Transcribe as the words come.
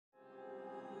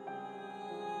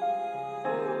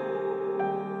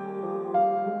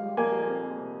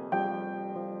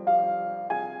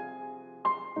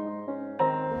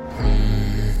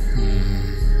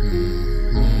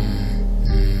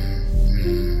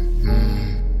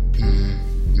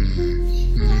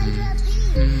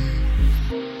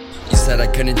I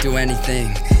couldn't do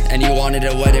anything, and you wanted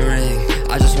a wedding ring.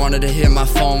 I just wanted to hear my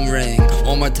phone ring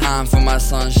one more time for my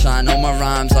sunshine. All my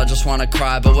rhymes, I just wanna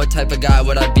cry. But what type of guy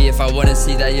would I be if I wouldn't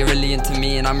see that you're really into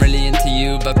me and I'm really into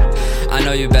you? But I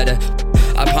know you better,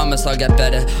 I promise I'll get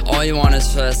better. All you want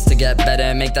is for us to get better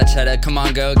and make that cheddar. Come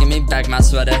on girl, give me back my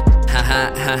sweater. Ha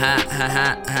ha ha ha ha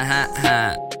ha ha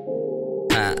ha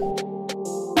ha.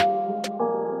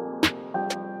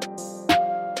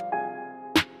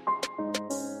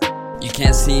 You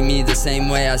can't see me the same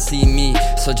way I see me,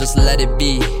 so just let it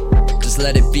be, just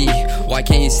let it be. Why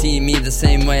can't you see me the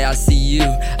same way I see you?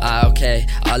 Okay,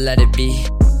 I'll let it be.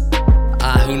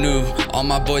 Who knew? All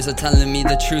my boys are telling me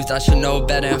the truth. I should know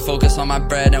better and focus on my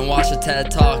bread and watch a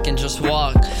TED Talk and just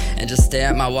walk and just stare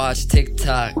at my watch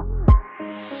tick-tock.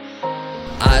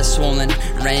 Eyes swollen,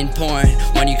 rain pouring.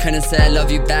 When you couldn't say I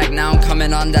love you back, now I'm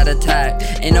coming on that attack.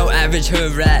 Ain't no average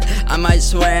hood rat. I might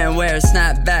swear and wear a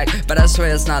snapback, but I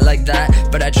swear it's not like that.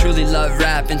 But I truly love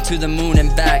rap and to the moon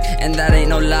and back, and that ain't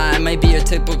no lie. I might be your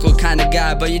typical kind of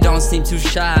guy, but you don't seem too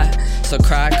shy. So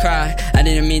cry, cry. I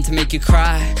didn't mean to make you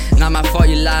cry. Not my fault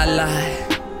you lie,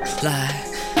 lie, lie.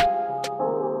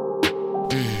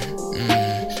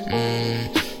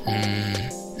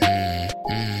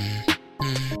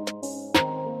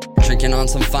 Drinking on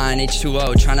some fine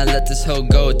H2O, tryna let this hoe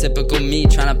go. Typical me,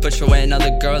 tryna push away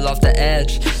another girl off the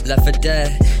edge. Left for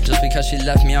dead, just because she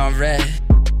left me on red.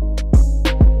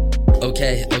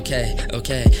 Okay, okay,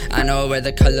 okay, I know I wear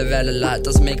the color red a lot.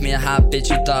 Doesn't make me a hot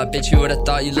bitch, you thought. Bitch, you would've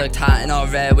thought you looked hot in all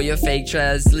red with your fake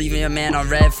dreads, leaving your man on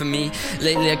red for me.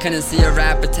 Lately I couldn't see a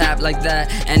rapper tap like that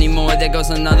anymore. There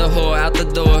goes another whore out the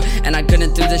door, and I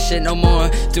couldn't do this shit no more.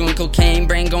 Doing cocaine,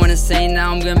 brain going insane.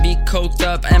 Now I'm gonna be coked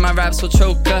up and my raps will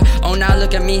choke her. Oh now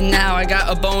look at me now, I got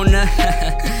a boner.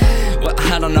 Well,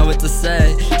 I don't know what to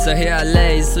say, so here I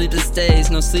lay, sleepless days,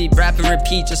 no sleep, rap and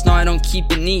repeat. Just know I don't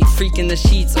keep it neat, freaking the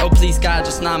sheets. Oh please God,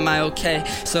 just not my okay,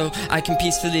 so I can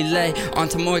peacefully lay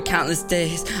onto more countless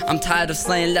days. I'm tired of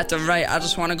slaying left and right. I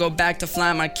just wanna go back to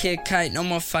flying my kid kite. No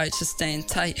more fights, just staying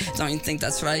tight. Don't you think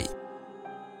that's right?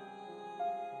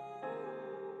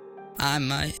 I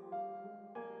might.